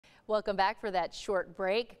Welcome back for that short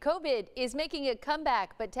break. COVID is making a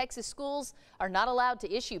comeback, but Texas schools are not allowed to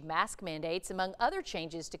issue mask mandates, among other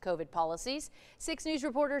changes to COVID policies. 6 News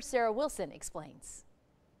reporter Sarah Wilson explains.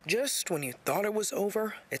 Just when you thought it was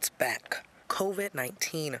over, it's back.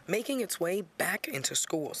 COVID-19 making its way back into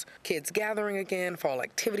schools. Kids gathering again, fall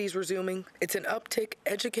activities resuming. It's an uptick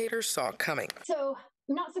educators saw coming. So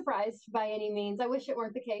I'm not surprised by any means. I wish it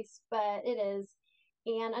weren't the case, but it is.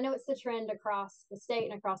 And I know it's the trend across the state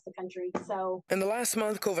and across the country. So in the last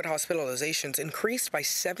month, COVID hospitalizations increased by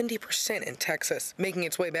 70% in Texas, making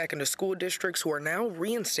its way back into school districts who are now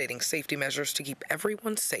reinstating safety measures to keep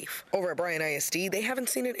everyone safe. Over at Bryan ISD, they haven't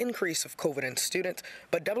seen an increase of COVID in students,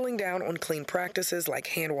 but doubling down on clean practices like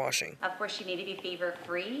hand washing. Of course, you need to be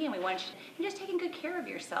fever-free, and we want you just taking good care of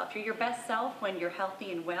yourself. You're your best self when you're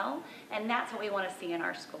healthy and well, and that's what we want to see in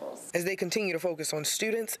our schools. As they continue to focus on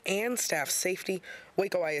students and staff safety,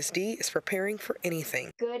 Waco ISD is preparing for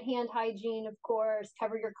anything. Good hand hygiene, of course,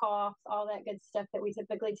 cover your cough, all that good stuff that we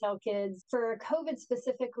typically tell kids. For COVID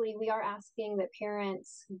specifically, we are asking that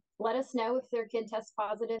parents let us know if their kid tests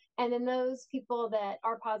positive, and then those people that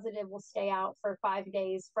are positive will stay out for 5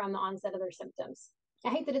 days from the onset of their symptoms.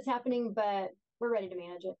 I hate that it's happening, but we're ready to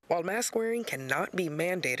manage it. While mask wearing cannot be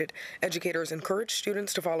mandated, educators encourage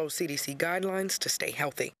students to follow CDC guidelines to stay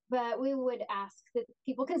healthy. But we would ask that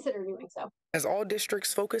people consider doing so. As all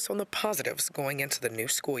districts focus on the positives going into the new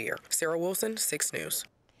school year. Sarah Wilson, 6 News.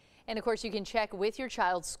 And of course, you can check with your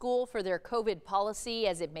child's school for their COVID policy,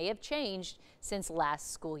 as it may have changed since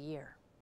last school year.